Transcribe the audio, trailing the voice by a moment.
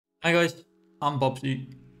Hi guys, I'm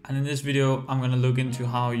Bobsi, and in this video I'm going to look into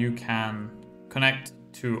how you can connect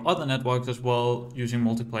to other networks as well using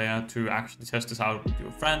multiplayer to actually test this out with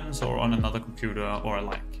your friends or on another computer or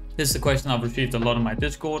alike. This is a question I've received a lot in my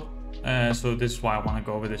Discord, so this is why I want to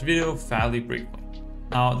go over this video fairly briefly.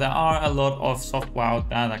 Now there are a lot of software out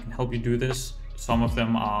there that can help you do this. Some of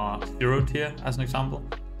them are ZeroTier as an example.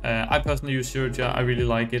 I personally use ZeroTier, I really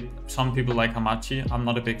like it. Some people like Hamachi, I'm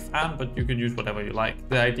not a big fan, but you can use whatever you like.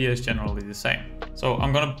 The idea is generally the same. So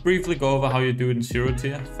I'm gonna briefly go over how you do it in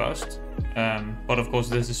ZeroTier first. But of course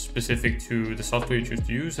this is specific to the software you choose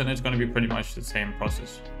to use, and it's gonna be pretty much the same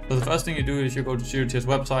process. So the first thing you do is you go to ZeroTier's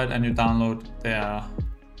website and you download their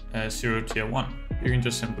ZeroTier 1. You can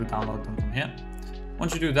just simply download them from here.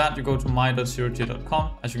 Once you do that, you go to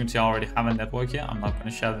my.zerotier.com. As you can see, I already have a network here. I'm not gonna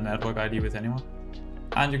share the network ID with anyone.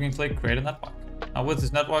 And you can click create a network. Now with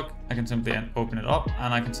this network, I can simply open it up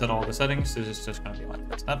and I can set all the settings. This is just going to be my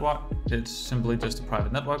test network. It's simply just a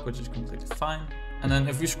private network, which is completely fine. And then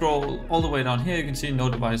if we scroll all the way down here, you can see no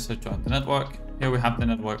device has joined the network. Here we have the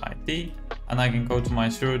network ID, and I can go to my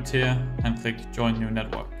ZeroTier and click join new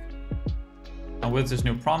network. Now with this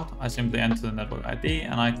new prompt, I simply enter the network ID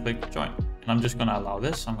and I click join. And I'm just going to allow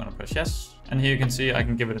this. I'm going to press yes. And here you can see I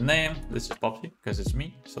can give it a name. This is Bobsi because it's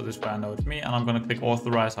me. So this way I know it's me. And I'm going to click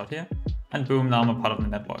authorize out here. And boom, now I'm a part of the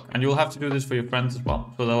network. And you'll have to do this for your friends as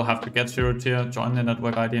well. So they'll have to get ZeroTier, join the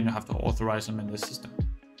network ID, and you have to authorize them in this system.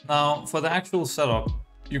 Now for the actual setup,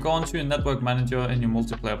 you go onto your network manager in your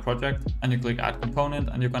multiplayer project and you click add component,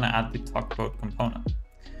 and you're going to add the Tugboat component.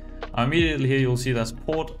 Immediately here you'll see there's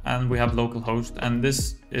port and we have localhost, and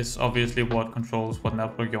this is obviously what controls what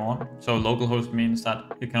network you're on. So localhost means that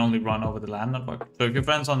you can only run over the LAN network. So if your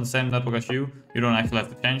friend's on the same network as you don't actually have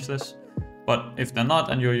to change this. But if they're not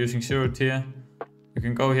and you're using ZeroTier, you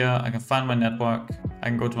can go here, I can find my network, I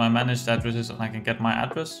can go to my managed addresses and I can get my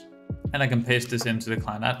address and I can paste this into the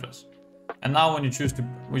client address. And now when you choose to,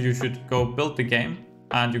 you should go build the game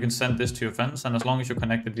and you can send this to your friends, and as long as you're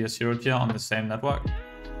connected via ZeroTier on the same network,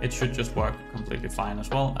 it should just work completely fine as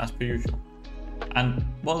well, as per usual. And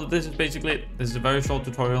well, this is basically it. This is a very short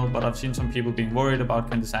tutorial, but I've seen some people being worried about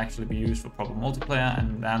can this actually be used for proper multiplayer,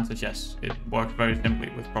 and the answer is yes. It works very simply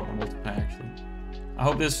with proper multiplayer actually. I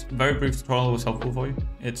hope this very brief tutorial was helpful for you.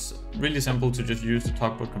 It's really simple to just use the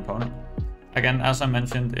Tugboat component. Again, as I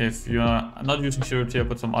mentioned, if you're not using ZeroTier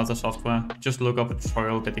but some other software, just look up a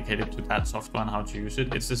tutorial dedicated to that software and how to use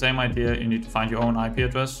it. It's the same idea. You need to find your own IP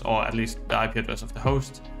address, or at least the IP address of the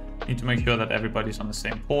host. You need to make sure that everybody's on the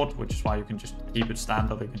same port, which is why you can just keep it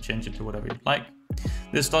standard. You can change it to whatever you'd like.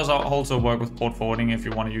 This does also work with port forwarding. If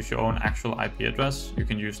you want to use your own actual IP address, you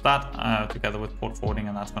can use that together with port forwarding,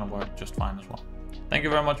 and that's going to work just fine as well. Thank you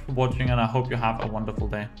very much for watching, and I hope you have a wonderful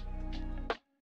day.